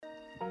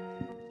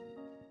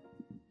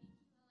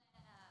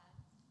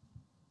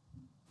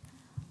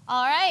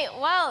All right,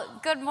 well,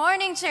 good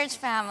morning, church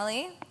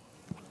family.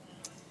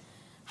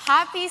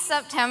 Happy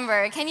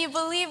September. Can you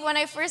believe when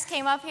I first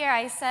came up here,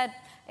 I said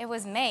it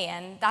was May,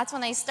 and that's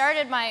when I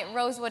started my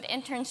Rosewood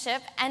internship.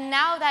 And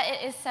now that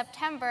it is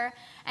September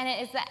and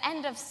it is the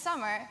end of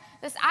summer,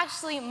 this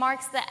actually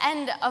marks the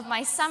end of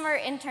my summer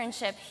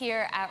internship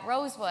here at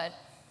Rosewood.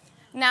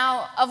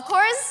 Now, of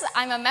course,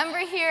 I'm a member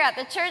here at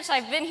the church.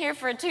 I've been here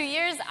for 2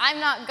 years.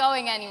 I'm not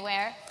going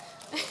anywhere.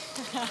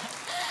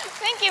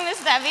 Thank you,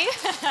 Miss Debbie.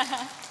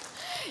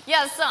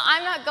 Yes, so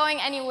I'm not going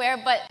anywhere,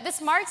 but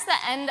this marks the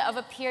end of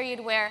a period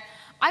where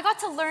I got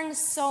to learn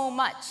so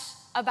much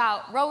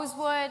about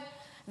Rosewood,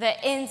 the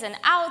ins and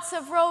outs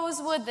of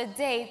Rosewood, the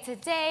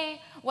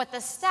day-to-day, what the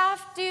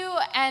staff do,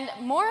 and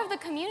more of the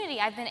community.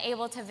 I've been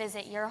able to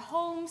visit your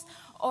homes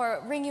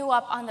or ring you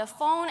up on the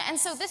phone, and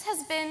so this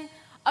has been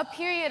a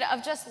period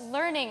of just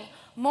learning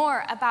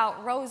more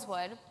about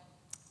Rosewood.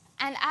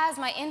 And as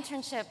my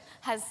internship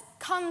has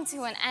come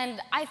to an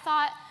end, I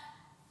thought,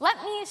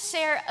 let me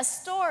share a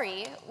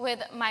story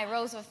with my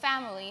Rosewood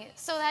family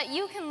so that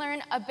you can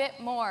learn a bit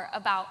more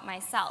about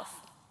myself.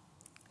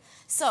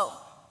 So,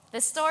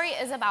 the story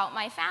is about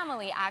my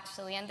family,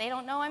 actually, and they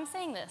don't know I'm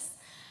saying this.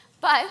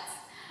 But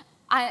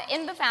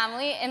in the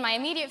family, in my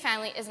immediate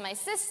family, is my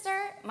sister,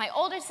 my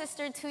older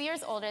sister, 2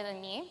 years older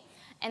than me,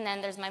 and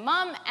then there's my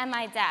mom and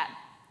my dad.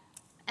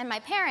 And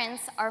my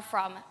parents are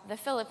from the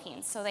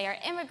Philippines, so they are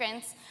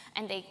immigrants,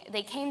 and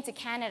they came to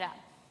Canada.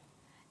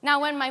 Now,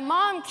 when my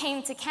mom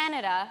came to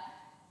Canada,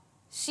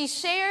 she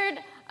shared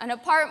an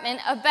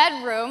apartment, a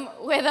bedroom,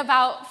 with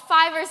about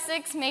 5 or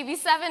 6, maybe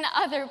 7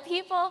 other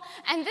people,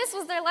 and this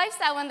was their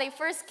lifestyle when they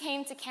first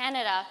came to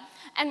Canada.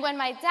 And when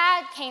my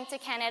dad came to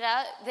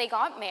Canada, they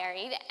got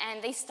married,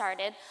 and they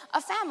started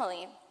a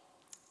family.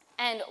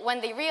 And when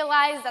they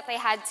realized that they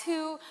had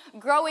 2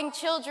 growing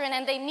children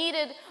and they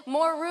needed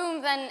more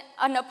room than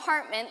an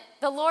apartment,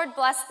 the Lord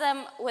blessed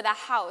them with a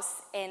house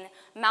in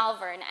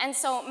Malvern. And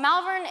so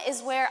Malvern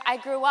is where I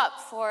grew up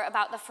for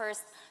about the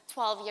first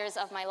 12 years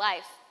of my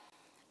life.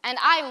 And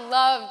I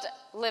loved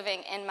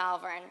living in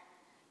Malvern.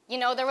 You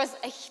know,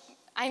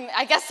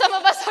 I guess some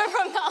of us are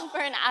from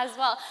Malvern as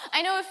well.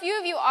 I know a few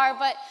of you are,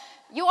 but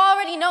you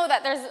already know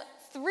that there's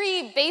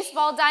 3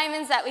 baseball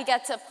diamonds that we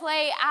get to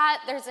play at.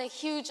 There's a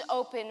huge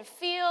open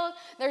field.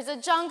 There's a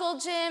jungle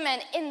gym.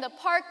 And in the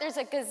park, there's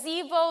a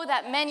gazebo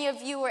that many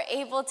of you were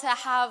able to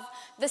have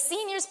the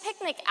seniors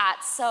picnic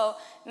at. So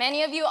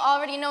many of you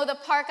already know the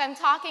park I'm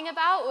talking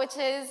about, which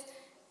is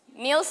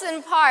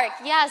Nielsen Park.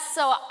 Yes,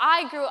 so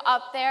I grew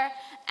up there.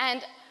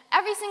 And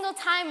every single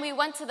time we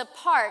went to the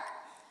park,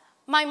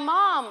 my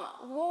mom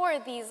wore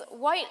these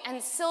white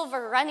and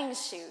silver running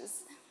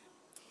shoes.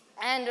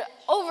 And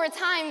over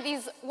time,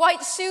 these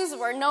white shoes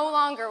were no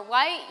longer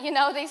white. You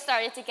know, they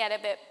started to get a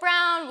bit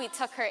brown. We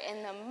took her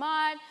in the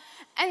mud.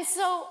 And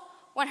so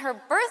when her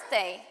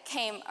birthday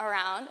came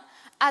around,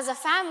 as a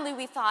family,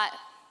 we thought,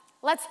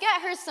 let's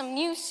get her some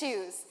new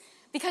shoes.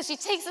 Because she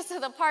takes us to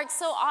the park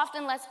so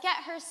often, let's get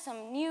her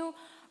some new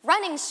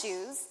running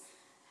shoes.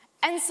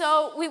 And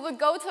so we would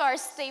go to our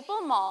staple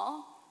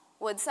mall,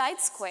 Woodside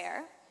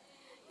Square,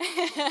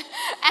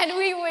 and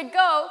we would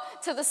go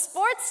to the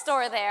sports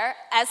store there,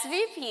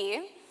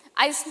 SVP.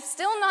 I'm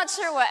still not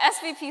sure what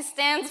SVP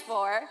stands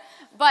for,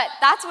 but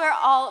that's where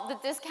all the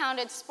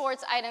discounted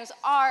sports items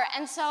are.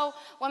 And so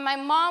when my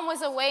mom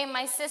was away,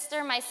 my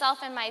sister, myself,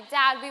 and my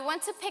dad, we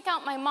went to pick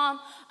out my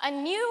mom a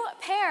new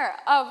pair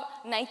of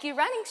Nike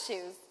running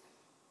shoes.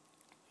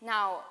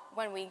 Now,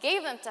 when we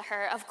gave them to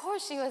her, of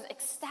course she was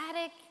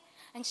ecstatic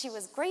and she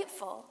was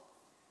grateful.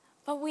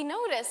 But we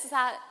noticed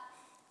that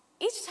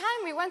each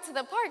time we went to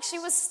the park, she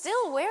was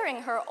still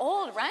wearing her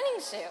old running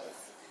shoes.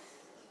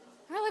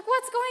 We're like,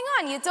 what's going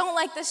on? You don't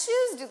like the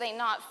shoes? Do they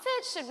not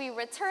fit? Should we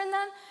return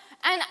them?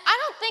 And I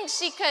don't think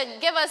she could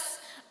give us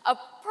a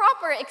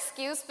proper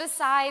excuse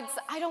besides,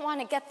 I don't want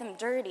to get them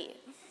dirty.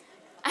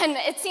 And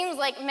it seems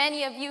like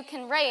many of you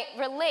can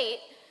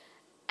relate.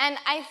 And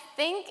I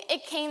think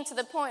it came to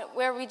the point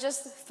where we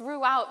just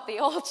threw out the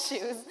old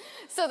shoes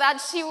so that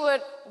she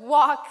would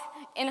walk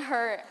in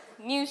her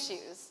new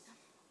shoes.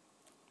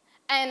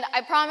 And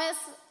I promise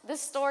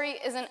this story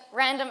isn't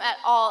random at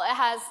all. It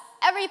has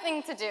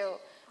everything to do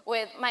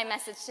with my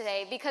message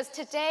today, because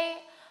today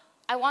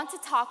I want to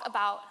talk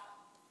about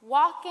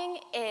walking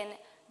in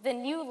the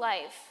new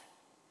life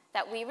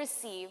that we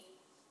receive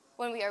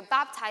when we are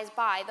baptized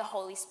by the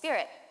Holy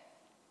Spirit.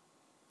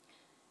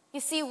 You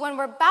see, when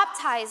we're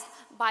baptized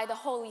by the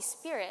Holy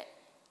Spirit,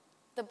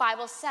 the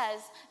Bible says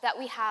that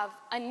we have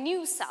a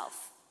new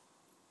self.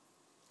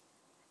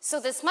 So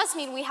this must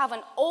mean we have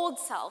an old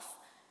self.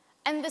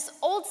 And this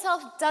old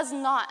self does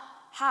not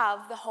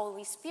have the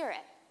Holy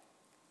Spirit.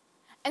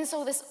 And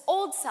so this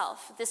old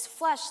self, this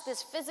flesh,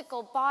 this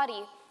physical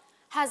body,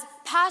 has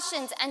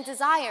passions and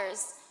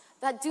desires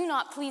that do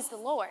not please the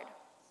Lord.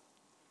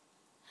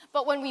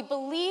 But when we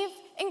believe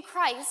in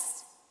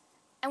Christ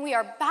and we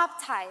are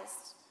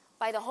baptized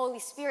by the Holy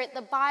Spirit,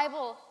 the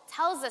Bible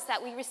tells us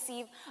that we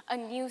receive a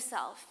new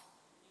self.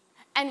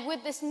 And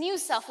with this new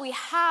self, we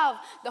have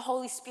the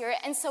Holy Spirit.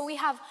 And so we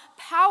have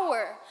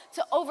power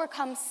to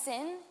overcome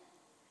sin.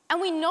 And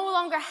we no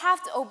longer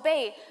have to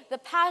obey the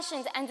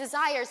passions and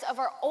desires of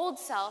our old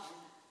self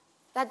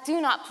that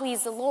do not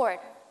please the Lord.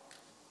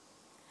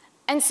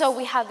 And so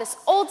we have this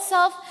old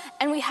self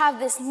and we have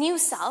this new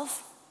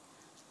self.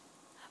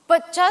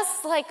 But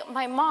just like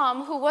my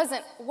mom, who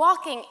wasn't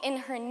walking in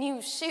her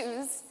new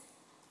shoes,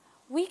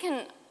 we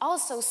can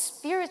also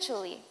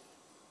spiritually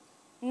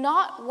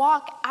not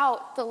walk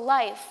out the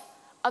life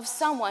of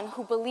someone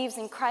who believes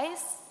in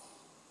Christ,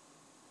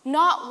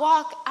 not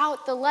walk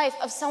out the life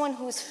of someone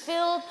who's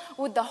filled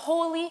with the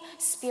Holy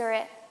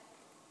Spirit.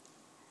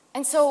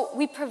 And so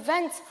we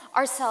prevent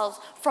ourselves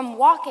from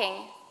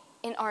walking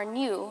in our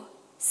new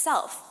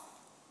self.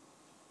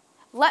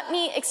 Let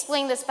me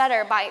explain this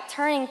better by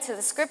turning to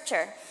the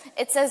scripture.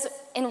 It says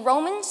in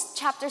Romans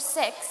chapter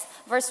 6,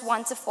 verse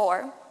 1 to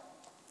 4,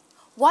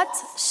 "What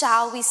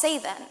shall we say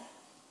then?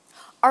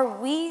 Are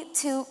we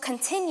to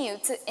continue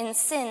in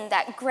sin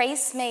that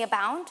grace may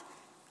abound?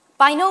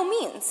 By no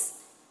means.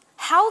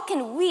 How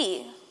can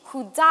we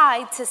who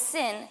died to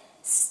sin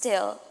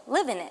still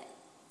live in it?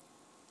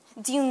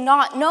 Do you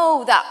not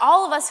know that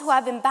all of us who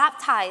have been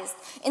baptized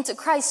into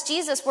Christ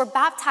Jesus were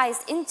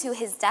baptized into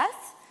his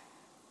death?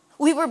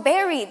 We were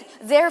buried,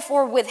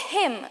 therefore, with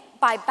him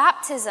by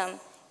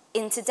baptism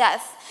into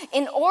death,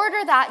 in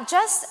order that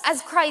just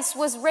as Christ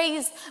was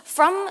raised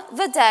from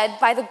the dead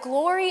by the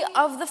glory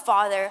of the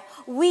Father,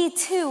 we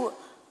too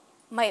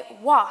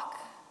might walk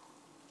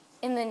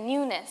in the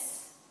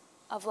newness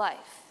of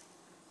life."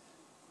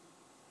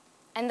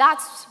 And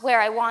that's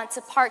where I want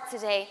to park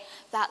today,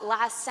 that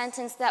last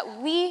sentence, that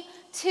we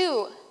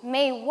too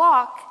may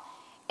walk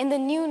in the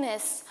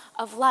newness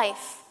of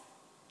life.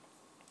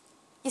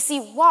 You see,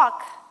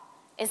 walk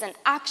is an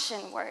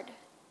action word.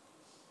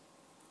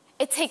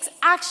 It takes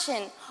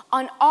action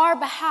on our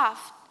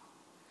behalf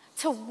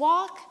to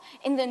walk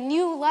in the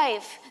new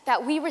life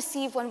that we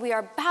receive when we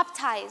are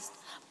baptized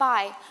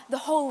by the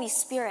Holy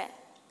Spirit.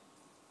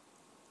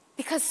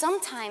 Because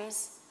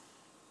sometimes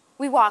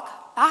we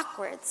walk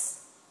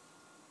backwards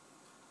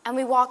and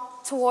we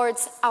walk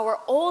towards our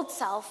old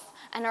self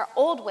and our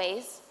old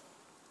ways.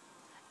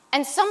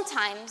 And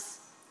sometimes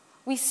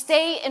we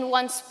stay in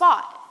one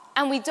spot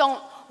and we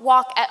don't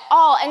walk at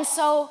all. And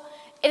so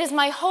it is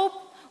my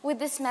hope with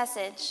this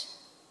message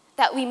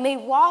that we may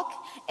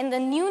walk in the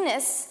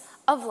newness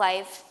of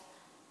life.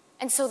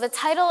 And so the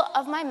title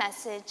of my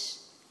message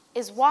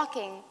is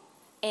Walking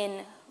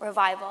in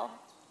Revival.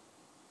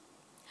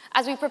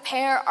 As we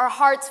prepare our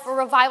hearts for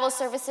revival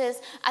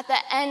services at the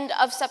end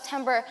of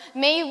September,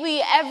 may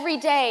we every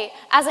day,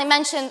 as I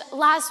mentioned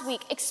last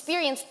week,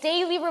 experience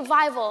daily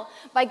revival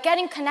by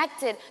getting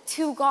connected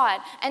to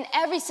God, and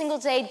every single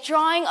day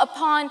drawing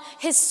upon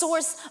his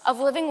source of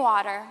living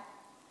water.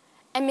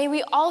 And may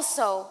we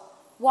also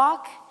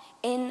walk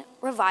in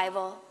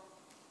revival.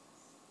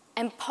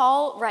 And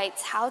Paul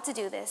writes how to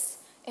do this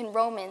in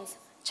Romans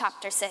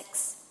chapter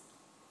 6.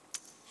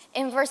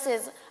 In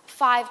verses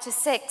 5 to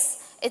 6,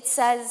 it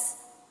says,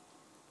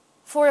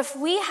 "For if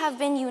we have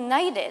been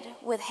united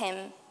with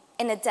him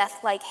in a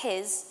death like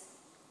his,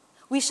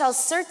 we shall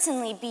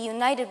certainly be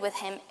united with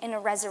him in a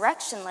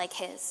resurrection like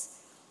his.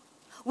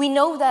 We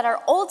know that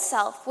our old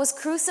self was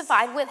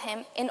crucified with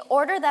him in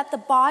order that the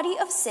body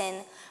of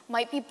sin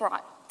might be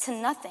brought to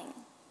nothing,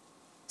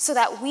 so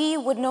that we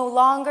would no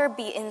longer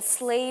be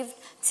enslaved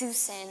to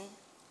sin."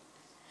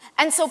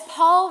 And so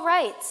Paul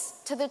writes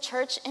to the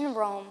church in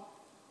Rome,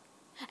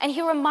 and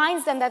he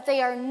reminds them that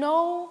they are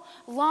no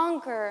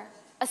longer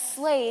a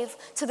slave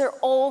to their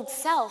old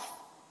self.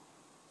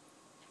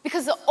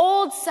 Because the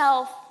old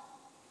self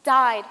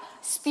died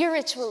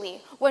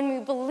spiritually. When we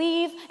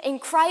believe in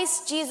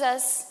Christ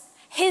Jesus,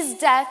 his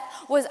death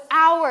was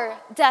our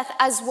death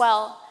as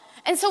well.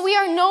 And so we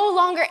are no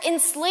longer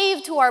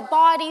enslaved to our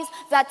bodies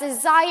that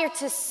desire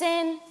to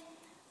sin,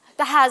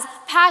 that has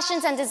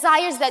passions and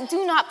desires that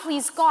do not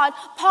please God.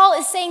 Paul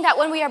is saying that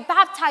when we are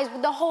baptized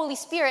with the Holy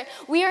Spirit,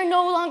 we are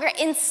no longer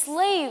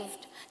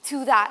enslaved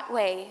to that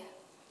way.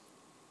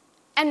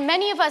 And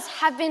many of us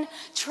have been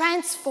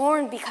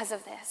transformed because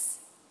of this.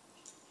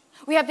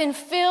 We have been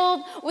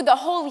filled with the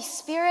Holy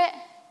Spirit.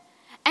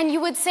 And you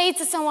would say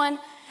to someone,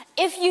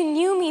 "If you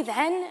knew me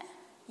then,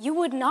 you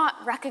would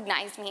not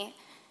recognize me.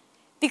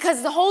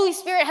 Because the Holy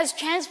Spirit has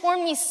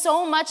transformed me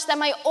so much that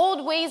my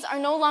old ways are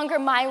no longer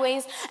my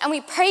ways." And we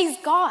praise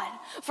God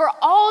for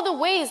all the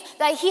ways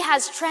that he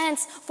has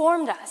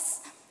transformed us.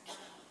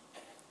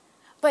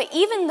 But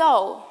even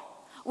though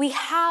we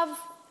have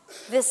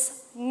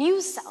this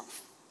new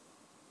self,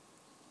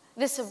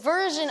 this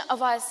version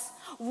of us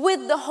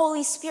with the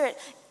Holy Spirit,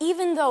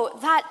 even though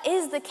that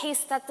is the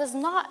case, that does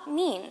not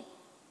mean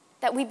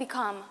that we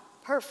become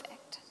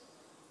perfect.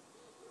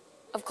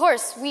 Of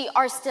course, we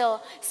are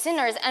still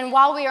sinners, and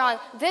while we are on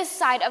this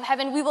side of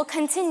heaven, we will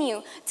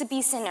continue to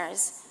be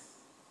sinners.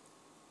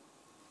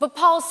 But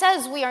Paul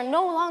says we are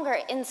no longer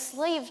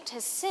enslaved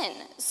to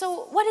sin. So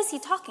what is he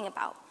talking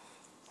about?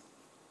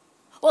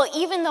 Well,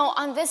 even though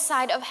on this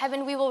side of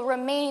heaven we will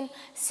remain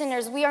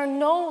sinners, we are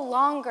no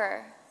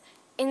longer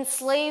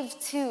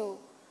enslaved to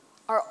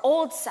our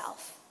old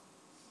self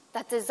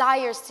that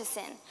desires to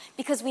sin,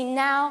 because we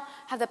now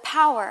have the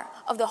power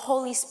of the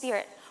Holy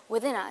Spirit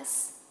within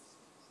us.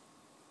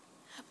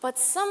 But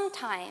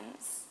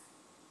sometimes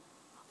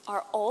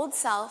our old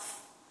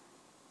self,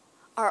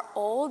 our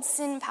old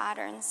sin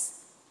patterns,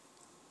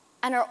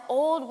 and our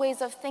old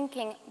ways of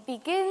thinking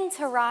begin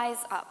to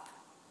rise up,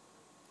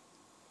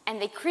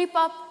 and they creep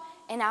up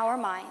in our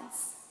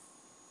minds.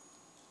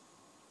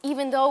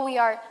 Even though we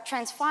are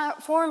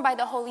transformed by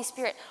the Holy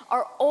Spirit,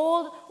 our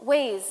old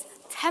ways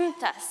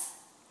tempt us.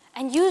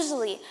 And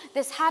usually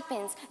this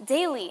happens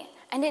daily,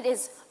 and it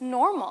is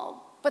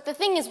normal. But the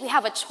thing is, we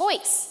have a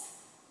choice.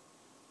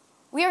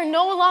 We are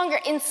no longer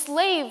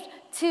enslaved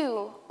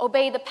to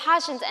obey the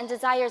passions and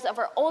desires of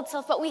our old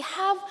self, but we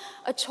have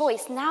a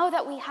choice. Now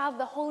that we have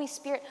the Holy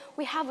Spirit,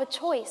 we have a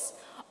choice.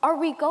 Are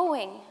we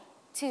going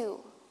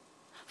to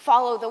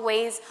follow the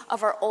ways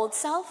of our old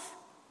self?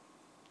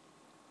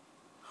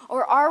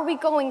 Or are we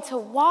going to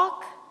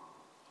walk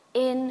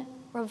in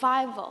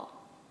revival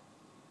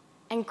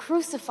and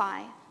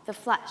crucify the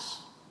flesh?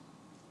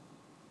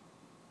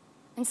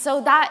 And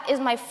so that is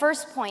my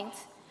first point.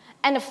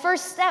 And the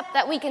first step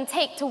that we can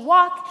take to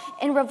walk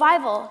in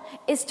revival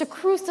is to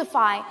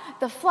crucify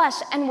the flesh.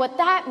 And what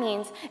that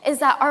means is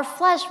that our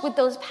flesh, with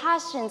those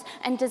passions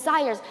and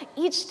desires,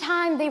 each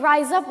time they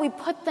rise up, we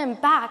put them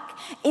back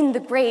in the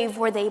grave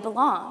where they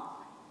belong.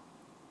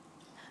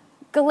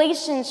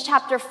 Galatians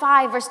chapter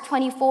 5, verse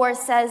 24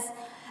 says,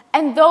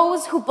 "And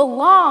those who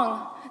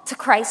belong to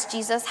Christ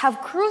Jesus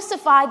have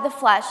crucified the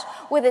flesh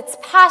with its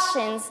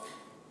passions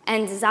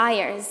and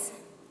desires."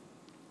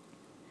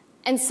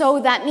 And so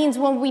that means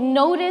when we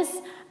notice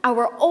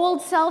our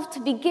old self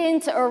to begin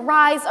to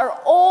arise, our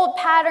old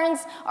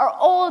patterns, our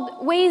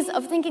old ways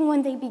of thinking,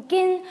 when they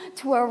begin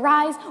to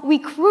arise, we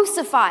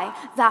crucify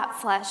that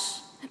flesh,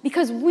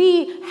 because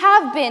we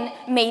have been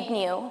made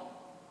new.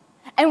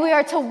 And we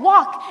are to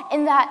walk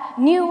in that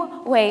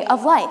new way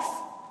of life.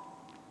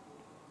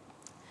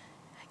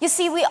 You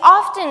see, we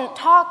often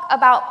talk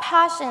about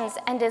passions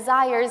and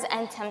desires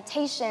and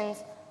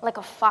temptations like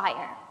a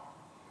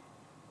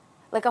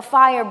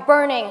fire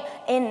burning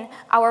in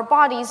our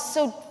bodies.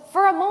 So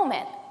for a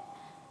moment,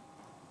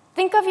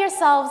 think of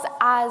yourselves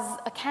as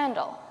a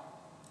candle.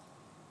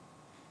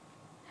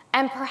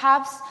 And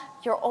perhaps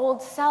your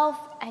old self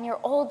and your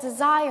old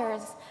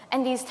desires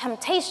and these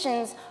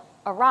temptations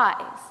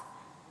arise.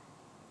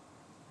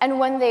 And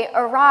when they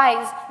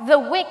arise, the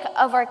wick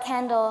of our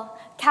candle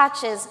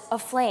catches a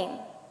flame.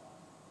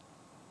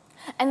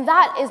 And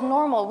that is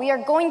normal. We are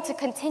going to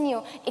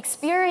continue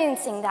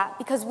experiencing that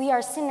because we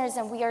are sinners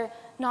and we are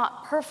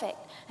not perfect.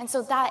 And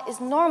so that is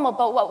normal.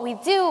 But what we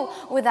do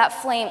with that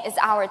flame is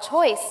our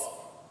choice.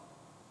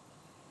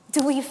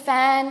 Do we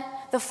fan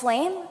the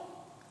flame?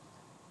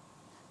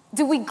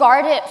 Do we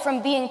guard it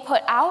from being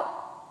put out?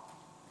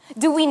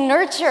 Do we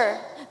nurture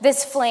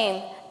this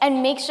flame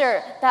and make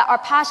sure that our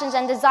passions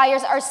and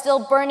desires are still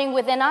burning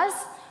within us?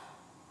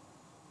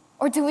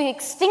 Or do we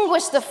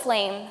extinguish the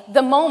flame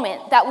the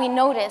moment that we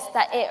notice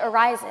that it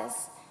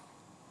arises?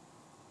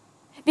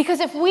 Because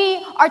if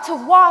we are to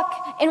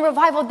walk in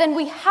revival, then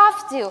we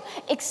have to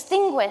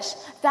extinguish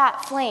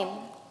that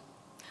flame.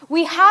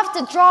 We have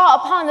to draw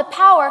upon the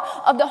power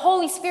of the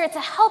Holy Spirit to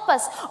help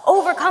us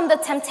overcome the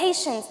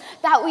temptations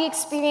that we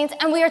experience,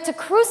 and we are to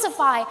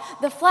crucify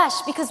the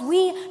flesh because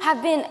we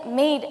have been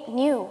made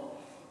new.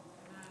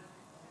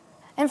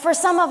 And for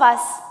some of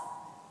us,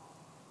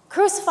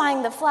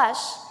 crucifying the flesh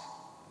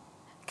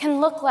can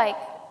look like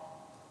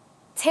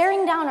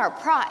tearing down our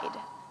pride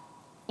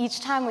each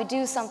time we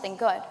do something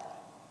good.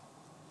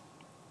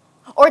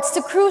 Or it's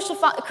to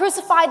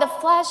crucify the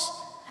flesh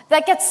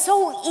that gets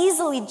so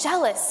easily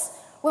jealous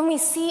when we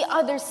see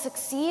others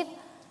succeed.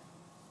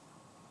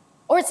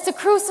 Or it's to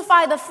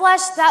crucify the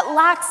flesh that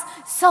lacks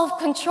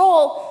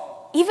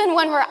self-control even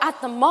when we're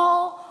at the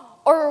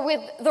mall or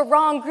with the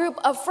wrong group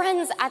of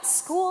friends at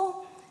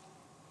school.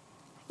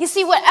 You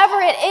see,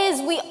 whatever it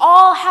is, we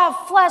all have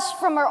flesh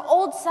from our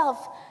old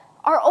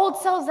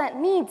selves that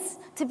needs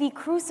to be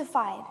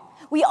crucified.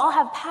 We all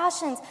have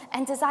passions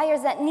and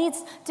desires that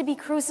needs to be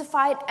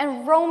crucified.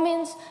 And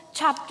Romans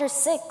chapter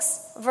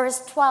 6,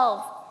 verse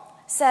 12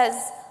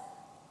 says,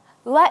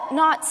 "Let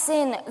not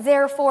sin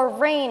therefore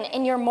reign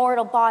in your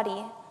mortal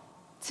body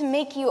to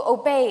make you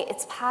obey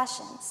its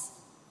passions."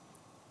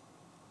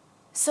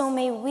 So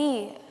may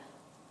we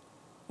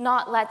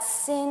not let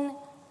sin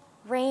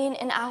reign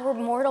in our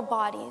mortal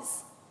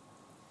bodies,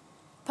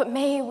 but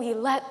may we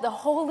let the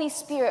Holy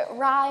Spirit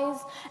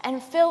rise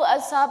and fill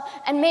us up,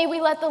 and may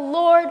we let the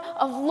Lord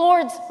of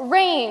Lords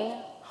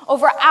reign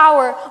over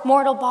our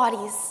mortal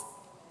bodies.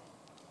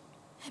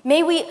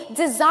 May we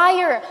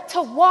desire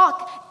to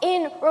walk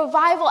in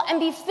revival and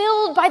be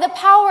filled by the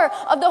power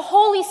of the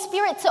Holy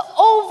Spirit to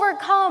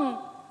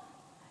overcome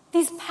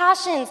these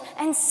passions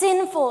and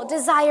sinful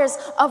desires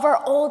of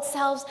our old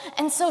selves.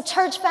 And so,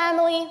 church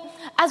family,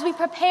 as we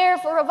prepare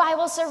for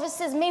revival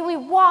services, may we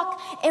walk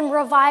in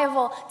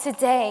revival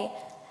today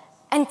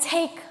and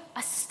take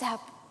a step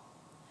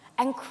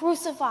and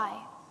crucify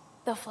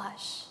the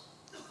flesh.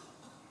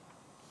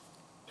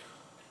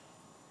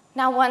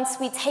 Now, once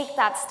we take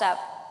that step,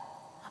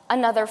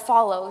 another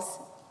follows.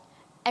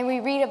 And we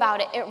read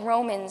about it in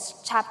Romans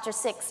chapter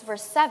 6,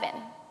 verse 7.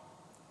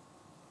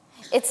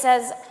 It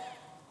says,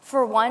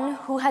 "For one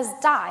who has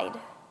died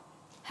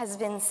has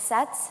been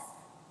set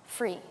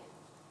free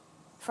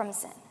from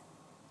sin."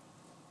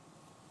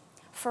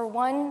 For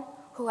one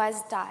who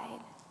has died.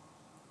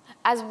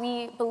 As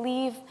we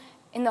believe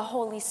in the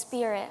Holy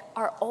Spirit,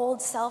 our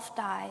old self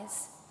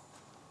dies.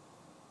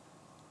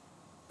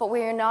 But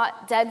we are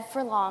not dead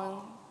for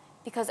long,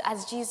 because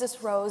as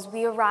Jesus rose,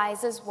 we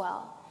arise as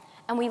well,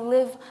 and we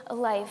live a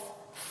life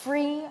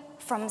free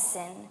from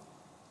sin.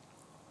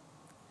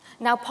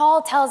 Now,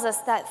 Paul tells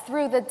us that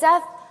through the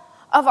death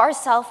of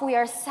ourself, we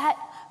are set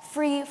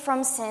free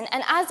from sin.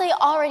 And as I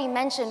already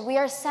mentioned, we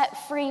are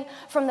set free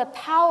from the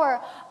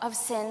power of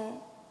sin.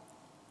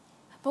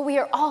 But we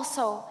are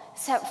also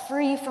set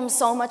free from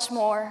so much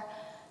more.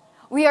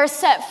 We are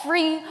set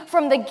free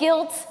from the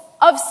guilt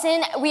of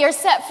sin. We are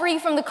set free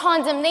from the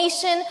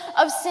condemnation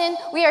of sin.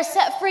 We are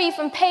set free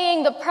from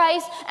paying the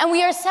price. And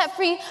we are set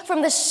free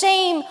from the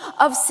shame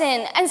of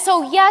sin. And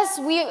so, yes,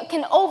 we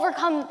can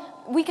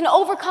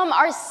overcome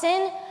our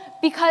sin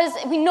because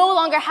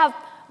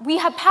we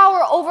have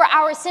power over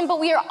our sin, but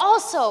we are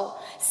also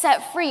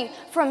set free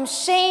from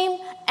shame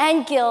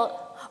and guilt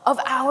of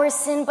our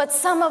sin. But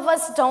some of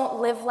us don't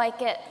live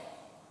like it.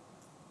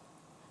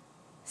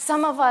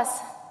 Some of us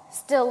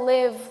still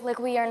live like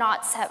we are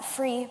not set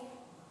free.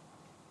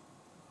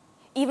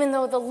 Even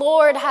though the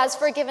Lord has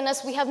forgiven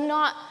us, we have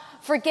not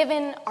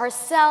forgiven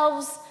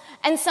ourselves.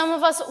 And some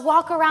of us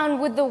walk around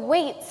with the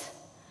weight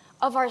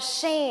of our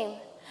shame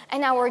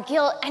and our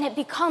guilt, and it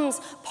becomes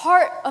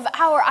part of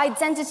our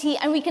identity,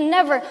 and we can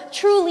never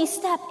truly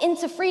step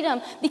into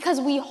freedom because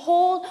we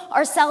hold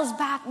ourselves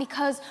back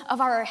because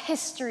of our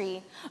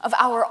history of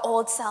our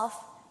old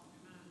self.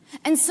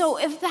 And so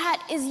if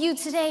that is you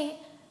today,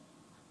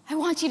 I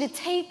want you to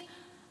take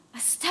a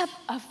step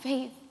of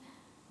faith,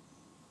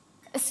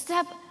 a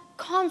step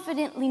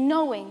confidently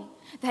knowing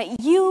that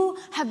you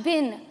have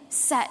been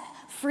set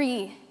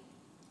free.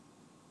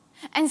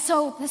 And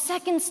so the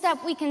second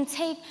step we can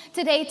take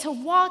today to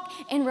walk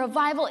in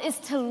revival is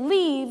to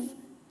leave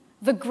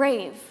the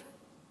grave.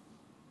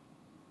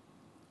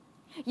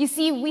 You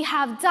see, we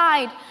have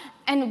died,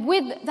 and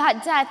with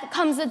that death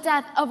comes the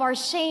death of our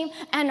shame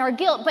and our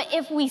guilt. But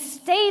if we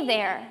stay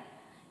there,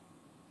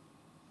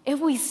 if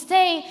we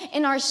stay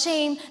in our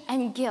shame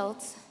and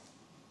guilt,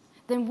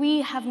 then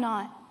we have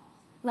not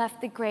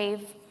left the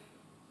grave.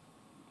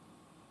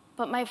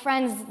 But my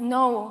friends,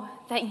 know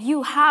that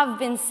you have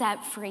been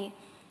set free.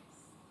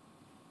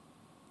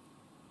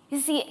 You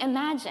see,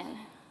 imagine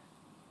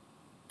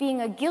being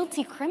a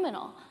guilty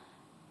criminal,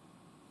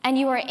 and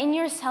you are in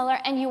your cellar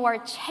and you are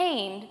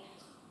chained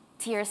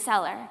to your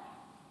cellar.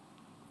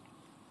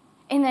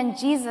 And then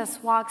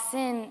Jesus walks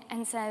in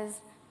and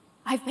says,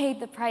 "I've paid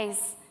the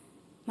price.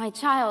 My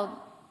child,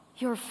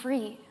 you're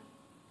free."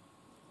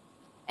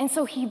 And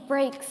so he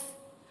breaks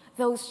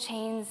those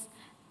chains,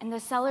 and the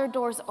cellar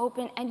doors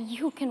open, and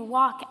you can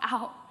walk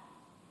out.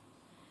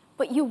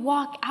 But you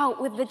walk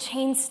out with the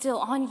chains still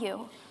on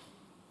you,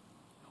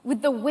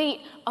 with the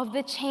weight of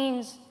the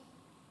chains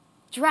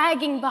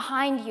dragging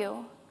behind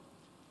you.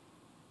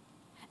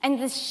 And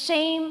the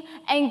shame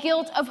and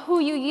guilt of who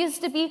you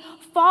used to be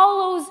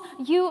follows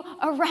you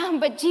around.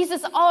 But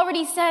Jesus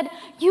already said,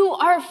 you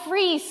are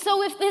free.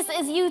 So if this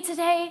is you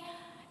today,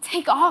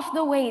 take off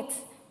the weight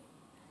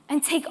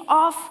and take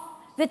off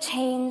the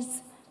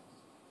chains,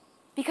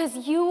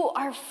 because you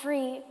are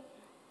free.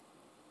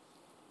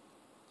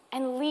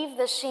 And leave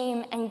the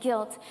shame and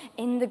guilt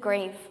in the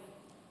grave.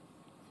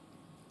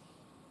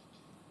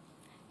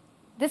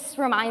 This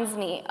reminds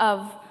me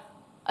of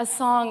a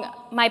song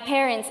my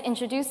parents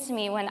introduced to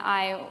me when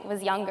I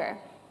was younger.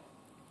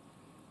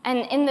 And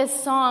in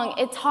this song,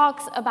 it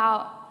talks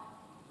about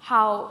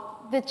how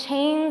the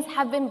chains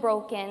have been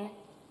broken.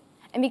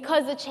 And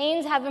because the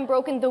chains have been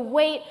broken, the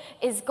weight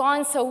is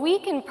gone, so we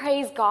can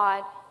praise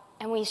God,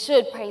 and we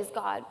should praise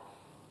God.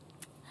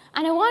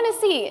 And I want to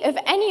see if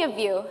any of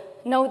you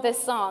know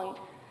this song.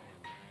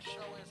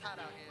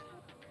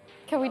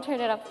 Can we turn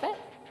it up a bit?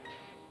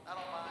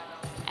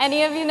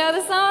 Any of you know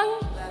the song?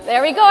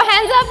 There we go.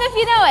 Hands up if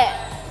you know it.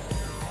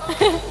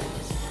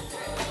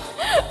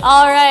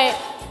 All right.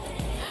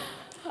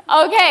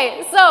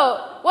 Okay,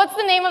 so what's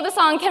the name of the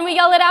song? Can we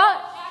yell it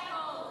out?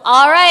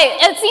 All right.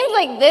 It seems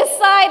like this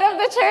side of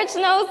the church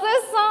knows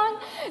this song.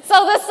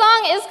 So the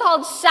song is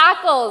called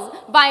Shackles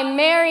by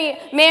Mary,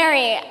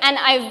 and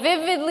I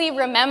vividly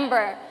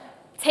remember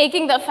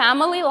taking the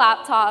family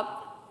laptop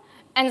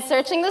and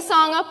searching the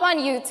song up on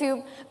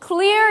YouTube,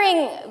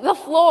 clearing the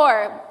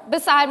floor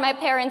beside my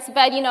parents'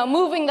 bed,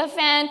 moving the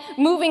fan,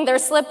 moving their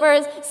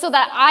slippers so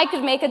that I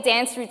could make a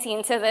dance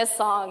routine to this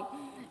song.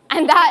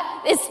 And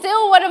that is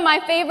still one of my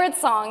favorite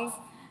songs.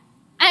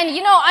 And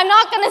I'm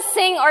not going to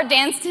sing or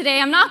dance today.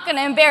 I'm not going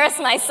to embarrass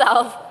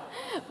myself.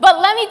 But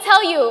let me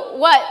tell you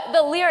what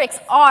the lyrics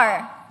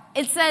are.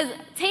 It says,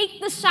 "Take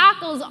the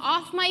shackles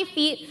off my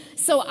feet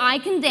so I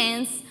can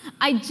dance.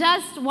 I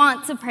just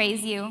want to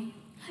praise you.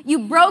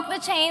 You broke the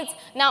chains.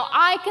 Now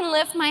I can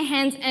lift my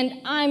hands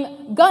and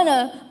I'm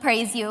gonna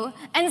praise you.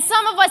 And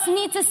some of us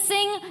need to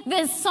sing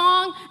this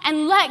song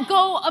and let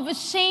go of the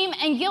shame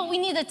and guilt. We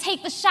need to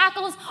take the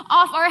shackles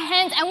off our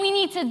hands and we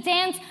need to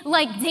dance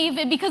like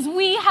David because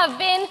we have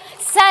been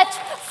set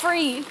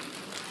free.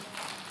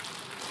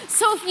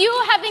 So if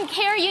you have been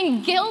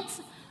carrying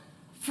guilt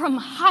from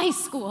high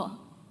school,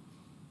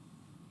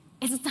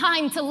 it's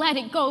time to let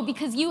it go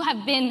because you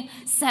have been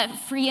set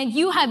free and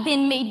you have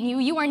been made new.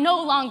 You are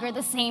no longer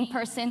the same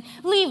person.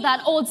 Leave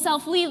that old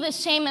self, leave the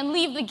shame, and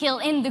leave the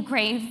guilt in the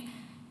grave.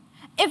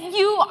 If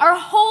you are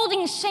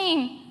holding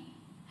shame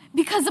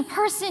because the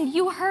person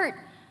you hurt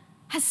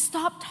has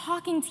stopped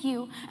talking to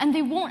you and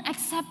they won't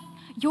accept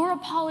your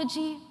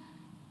apology,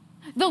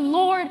 the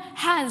Lord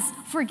has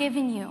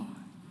forgiven you.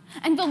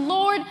 And the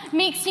Lord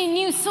makes you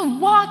new. So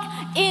walk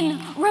in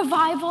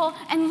revival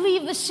and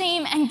leave the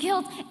shame and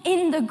guilt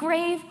in the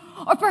grave.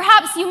 Or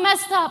perhaps you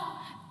messed up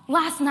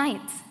last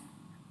night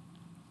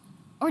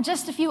or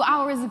just a few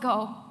hours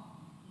ago.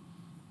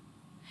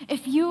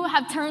 If you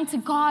have turned to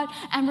God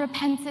and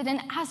repented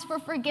and asked for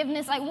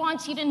forgiveness, I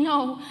want you to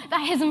know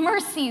that His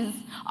mercies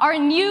are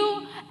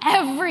new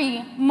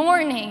every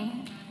morning.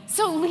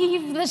 So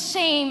leave the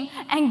shame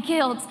and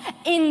guilt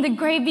in the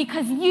grave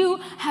because you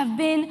have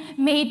been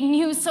made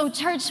new. So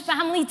church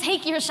family,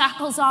 take your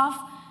shackles off.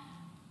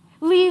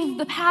 Leave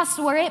the past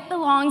where it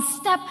belongs.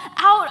 Step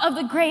out of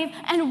the grave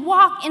and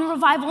walk in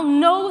revival.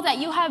 Know that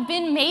you have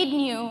been made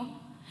new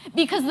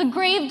because the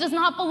grave does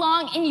not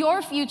belong in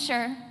your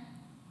future.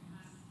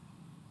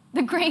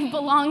 The grave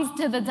belongs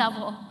to the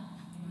devil,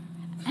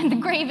 and the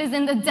grave is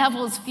in the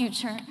devil's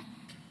future.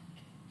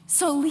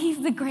 So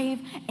leave the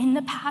grave in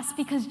the past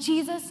because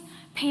Jesus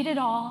paid it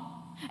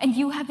all and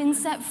you have been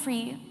set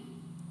free.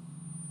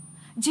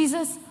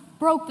 Jesus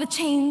broke the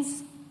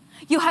chains.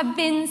 You have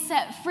been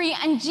set free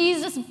and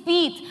Jesus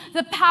beat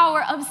the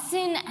power of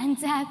sin and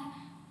death.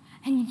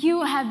 And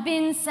you have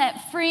been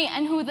set free,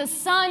 and who the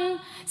Son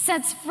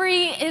sets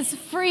free is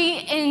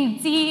free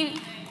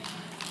indeed.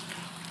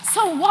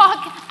 So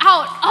walk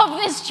out of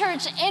this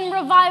church in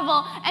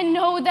revival and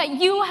know that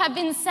you have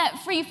been set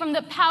free from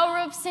the power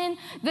of sin,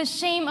 the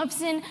shame of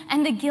sin,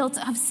 and the guilt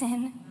of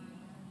sin.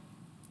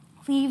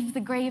 Leave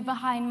the grave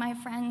behind, my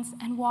friends,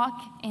 and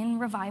walk in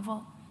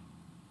revival.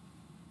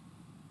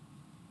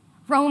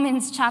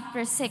 Romans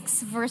chapter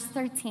 6, verse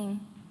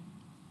 13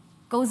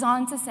 goes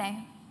on to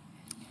say,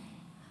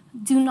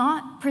 "Do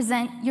not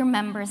present your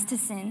members to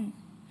sin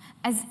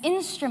as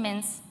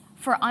instruments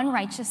for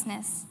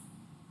unrighteousness,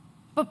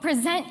 but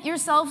present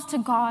yourselves to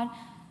God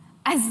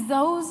as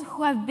those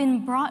who have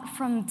been brought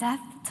from death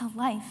to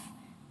life,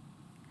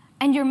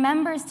 and your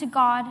members to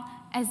God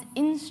as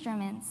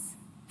instruments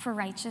for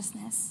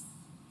righteousness."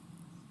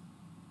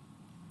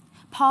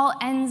 Paul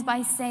ends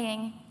by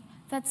saying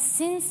that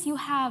since you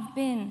have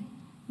been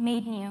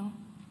made new,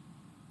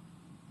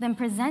 then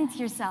present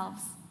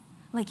yourselves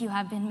like you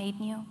have been made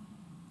new.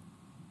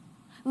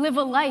 Live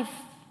a life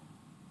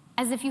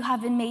as if you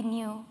have been made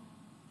new.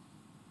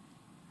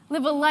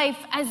 Live a life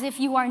as if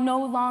you are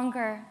no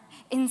longer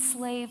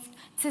enslaved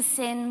to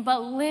sin, but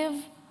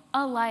live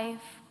a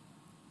life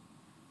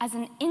as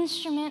an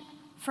instrument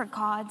for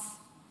God's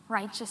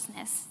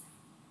righteousness.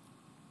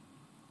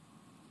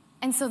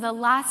 And so the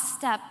last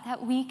step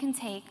that we can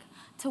take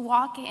to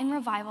walk in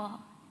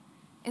revival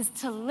is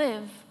to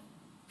live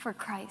for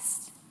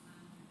Christ.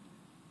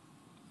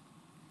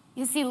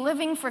 You see,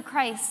 living for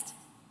Christ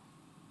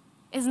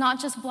is not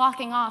just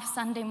blocking off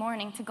Sunday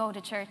morning to go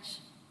to church.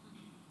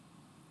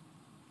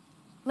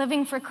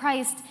 Living for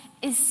Christ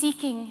is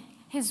seeking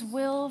His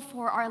will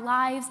for our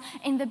lives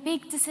in the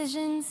big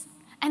decisions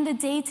and the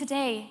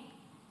day-to-day.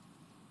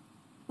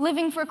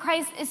 Living for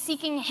Christ is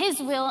seeking His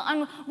will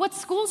on what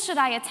school should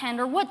I attend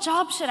or what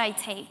job should I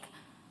take.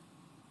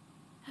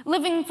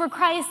 Living for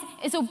Christ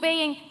is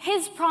obeying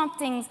His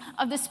promptings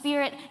of the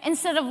Spirit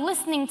instead of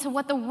listening to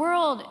what the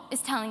world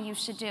is telling you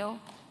should do.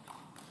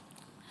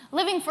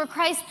 Living for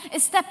Christ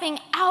is stepping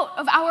out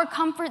of our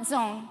comfort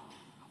zone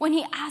when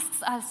He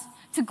asks us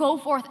to go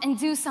forth and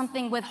do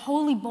something with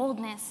holy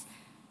boldness.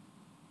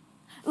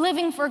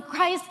 Living for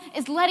Christ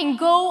is letting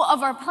go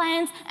of our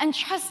plans and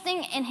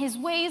trusting in His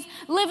ways.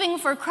 Living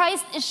for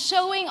Christ is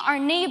showing our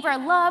neighbor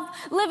love.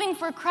 Living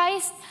for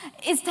Christ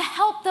is to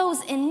help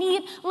those in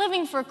need.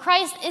 Living for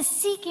Christ is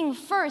seeking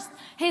first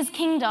His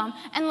kingdom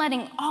and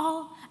letting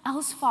all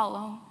else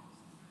follow.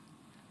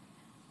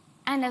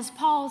 And as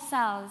Paul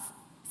says,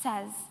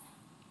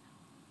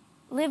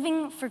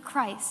 living for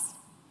Christ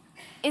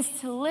is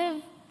to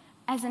live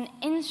as an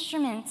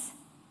instrument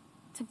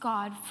to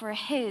God for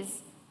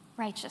His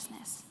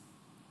righteousness.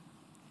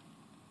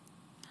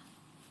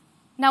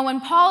 Now,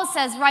 when Paul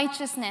says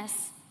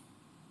righteousness,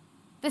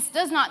 this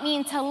does not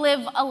mean to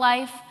live a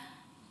life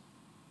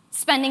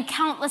spending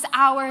countless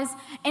hours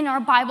in our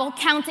Bible,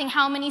 counting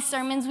how many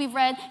sermons we've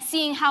read,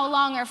 seeing how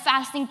long our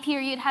fasting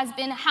period has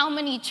been, how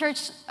many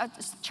church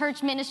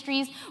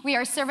ministries we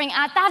are serving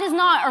at. That is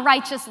not a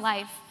righteous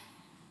life.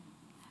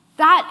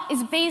 That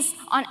is based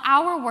on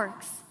our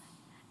works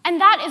And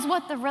that is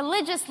what the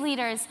religious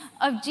leaders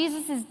of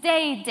Jesus'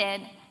 day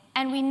did,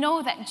 and we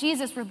know that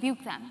Jesus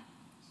rebuked them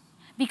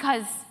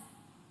because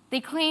they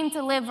claimed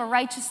to live a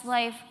righteous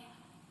life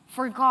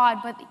for God,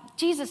 but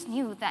Jesus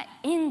knew that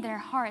in their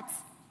hearts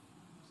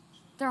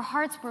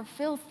were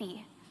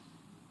filthy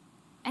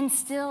and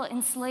still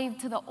enslaved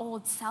to the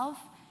old self,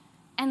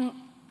 and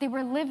they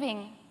were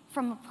living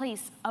from a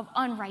place of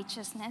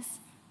unrighteousness.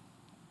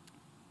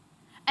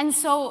 And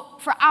so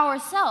for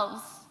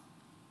ourselves,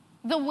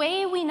 the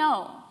way we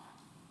know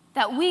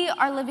that we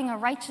are living a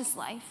righteous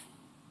life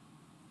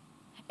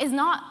is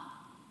not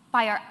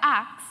by our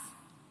acts,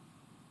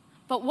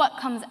 but what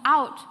comes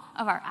out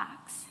of our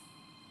acts.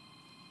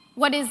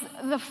 What is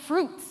the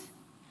fruit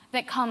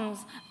that comes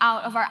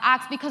out of our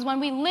acts? Because when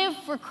we live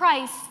for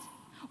Christ,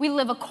 we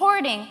live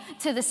according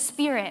to the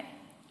Spirit.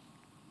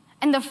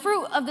 And the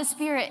fruit of the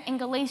Spirit in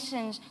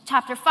Galatians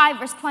chapter 5,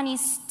 verse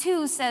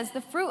 22 says,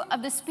 the fruit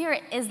of the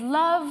Spirit is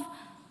love,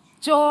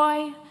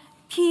 joy,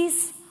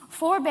 peace,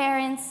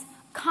 forbearance,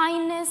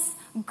 kindness,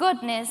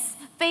 goodness,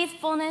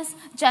 faithfulness,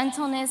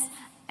 gentleness,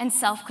 and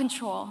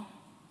self-control.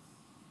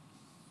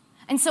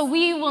 And so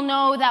we will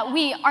know that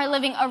we are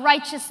living a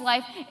righteous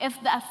life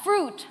if the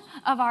fruit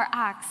of our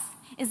acts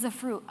is the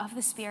fruit of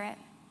the Spirit.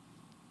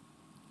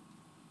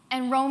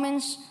 And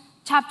Romans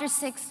chapter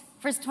 6,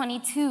 verse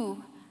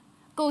 22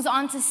 goes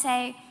on to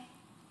say,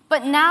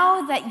 but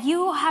now that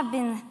you have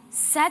been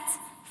set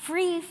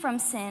free from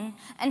sin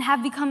and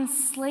have become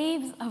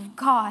slaves of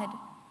God,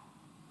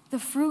 the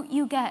fruit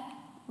you get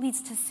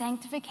leads to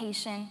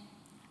sanctification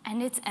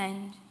and its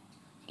end,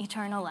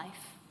 eternal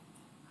life.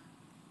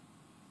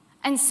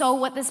 And so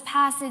what this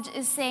passage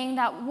is saying,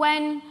 that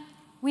when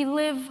we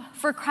live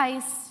for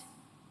Christ,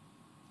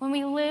 when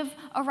we live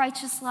a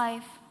righteous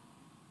life,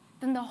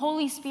 then the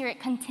Holy Spirit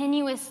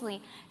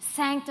continuously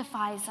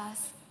sanctifies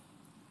us.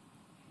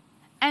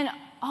 And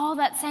all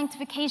that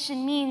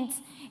sanctification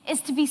means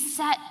is to be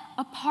set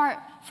apart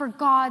for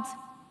God's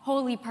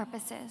holy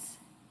purposes.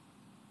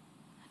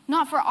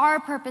 Not for our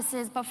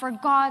purposes, but for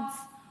God's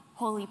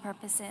holy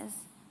purposes.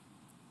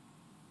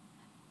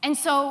 And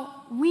so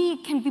we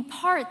can be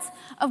part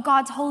of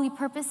God's holy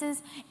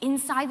purposes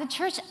inside the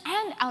church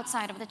and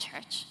outside of the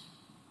church.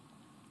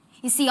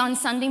 You see, on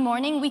Sunday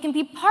morning, we can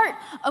be part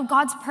of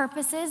God's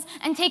purposes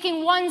and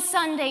taking one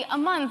Sunday a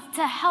month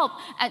to help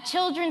at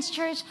children's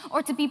church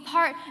or to be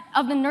part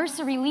of the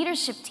nursery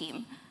leadership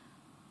team.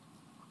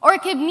 Or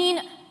it could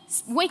mean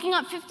waking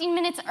up 15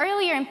 minutes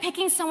earlier and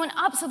picking someone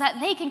up so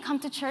that they can come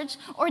to church,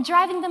 or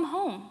driving them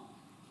home.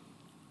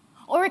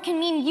 Or it can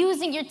mean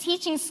using your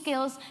teaching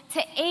skills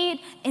to aid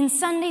in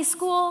Sunday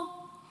school.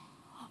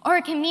 Or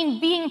it can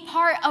mean being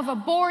part of a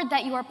board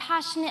that you are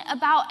passionate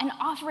about and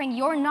offering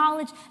your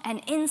knowledge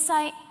and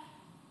insight.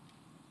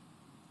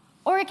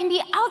 Or it can be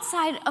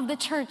outside of the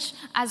church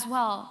as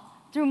well,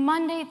 through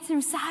Monday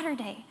through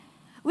Saturday.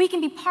 We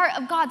can be part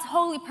of God's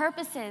holy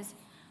purposes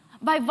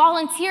by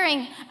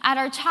volunteering at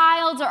our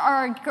child's or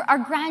our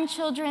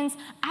grandchildren's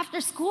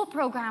after-school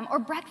program or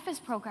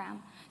breakfast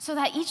program, so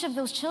that each of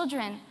those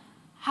children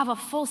have a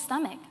full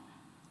stomach.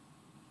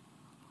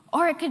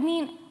 Or it could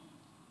mean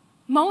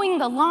mowing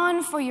the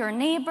lawn for your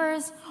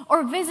neighbors,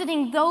 or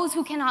visiting those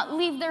who cannot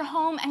leave their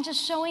home and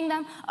just showing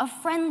them a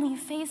friendly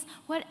face,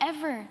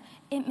 whatever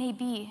it may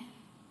be.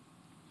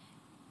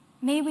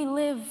 May we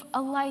live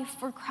a life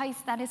for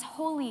Christ that is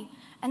holy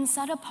and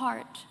set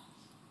apart,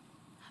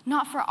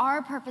 not for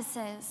our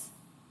purposes,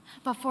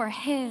 but for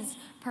His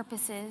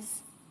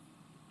purposes.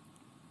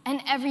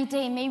 And every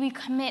day, may we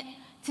commit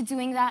to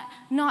doing that,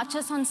 not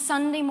just on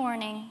Sunday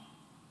morning,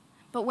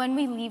 but when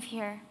we leave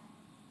here,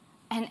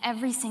 and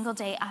every single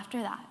day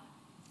after that.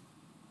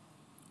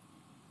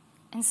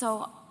 And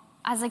so,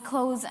 as I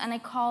close and I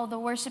call the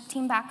worship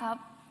team back up,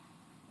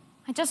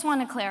 I just want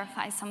to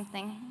clarify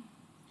something.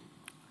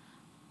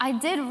 I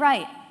did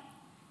write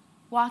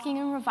Walking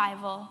in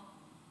Revival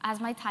as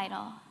my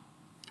title,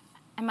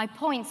 and my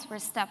points were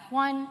step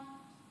 1,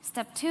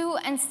 step 2,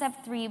 and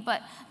step 3,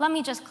 but let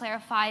me just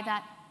clarify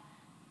that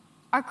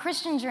our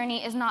Christian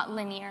journey is not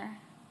linear.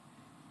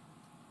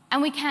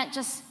 And we can't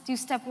just do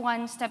step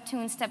 1, step 2,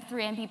 and step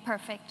 3 and be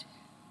perfect.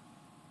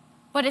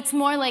 But it's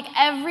more like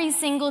every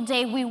single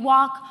day we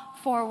walk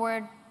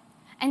forward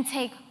and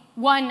take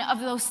one of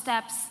those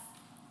steps.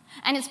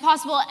 And it's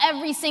possible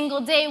every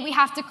single day we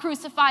have to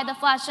crucify the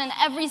flesh, and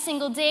every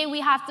single day we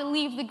have to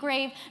leave the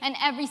grave, and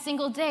every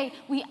single day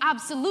we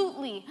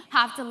absolutely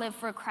have to live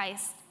for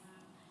Christ.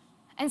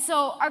 And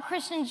so our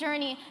Christian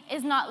journey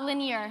is not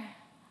linear,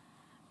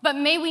 but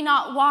may we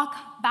not walk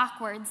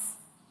backwards.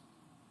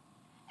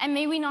 And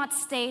may we not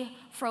stay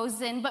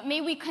frozen, but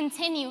may we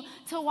continue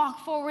to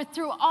walk forward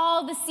through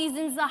all the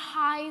seasons, the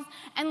highs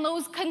and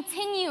lows.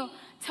 Continue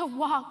to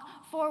walk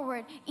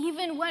forward,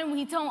 even when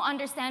we don't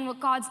understand what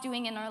God's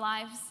doing in our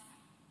lives.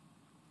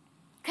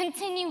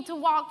 Continue to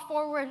walk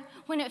forward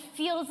when it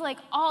feels like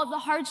all the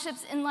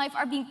hardships in life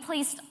are being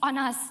placed on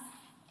us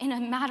in a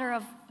matter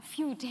of a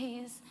few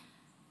days.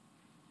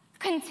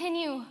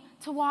 Continue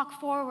to walk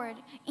forward,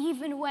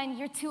 even when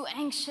you're too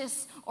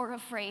anxious or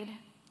afraid.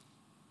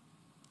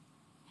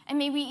 And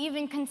may we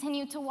even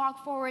continue to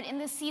walk forward in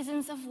the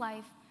seasons of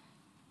life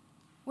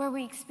where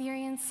we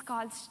experience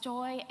God's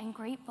joy and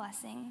great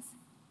blessings.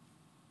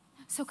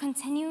 So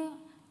continue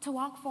to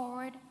walk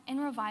forward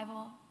in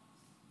revival.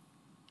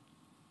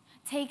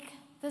 Take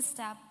the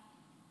step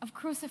of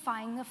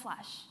crucifying the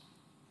flesh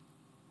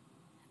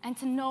and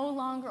to no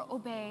longer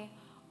obey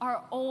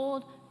our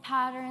old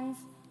patterns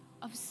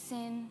of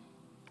sin.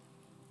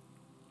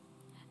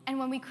 And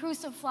when we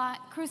crucify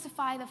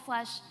the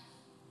flesh,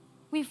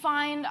 we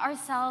find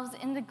ourselves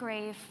in the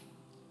grave,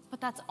 but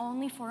that's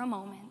only for a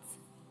moment.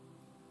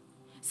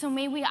 So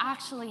may we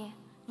actually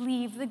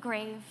leave the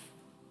grave,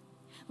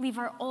 leave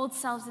our old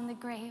selves in the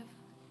grave,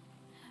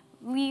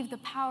 leave the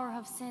power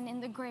of sin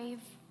in the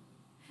grave,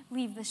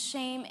 leave the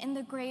shame in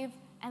the grave,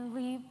 and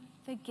leave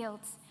the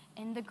guilt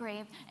in the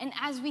grave. And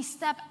as we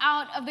step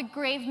out of the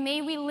grave,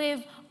 may we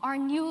live our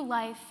new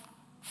life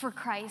for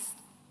Christ,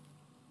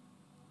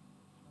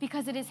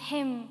 because it is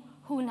Him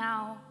who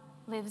now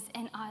lives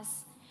in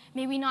us.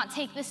 May we not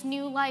take this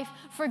new life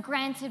for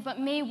granted, but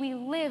may we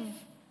live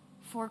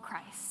for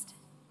Christ.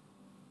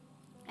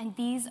 And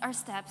these are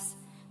steps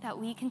that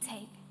we can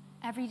take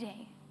every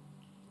day,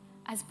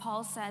 as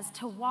Paul says,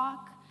 to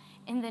walk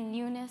in the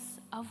newness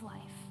of life.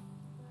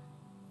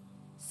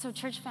 So,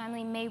 church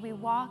family, may we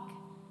walk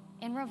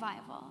in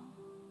revival.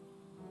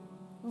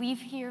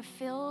 Leave here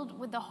filled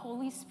with the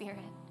Holy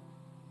Spirit,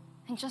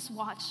 and just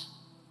watch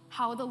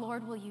how the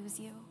Lord will use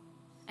you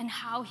and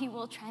how He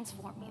will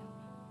transform you.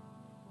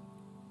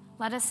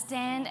 Let us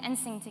stand and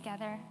sing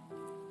together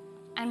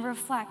and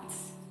reflect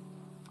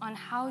on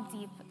how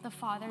deep the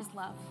Father's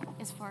love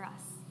is for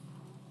us.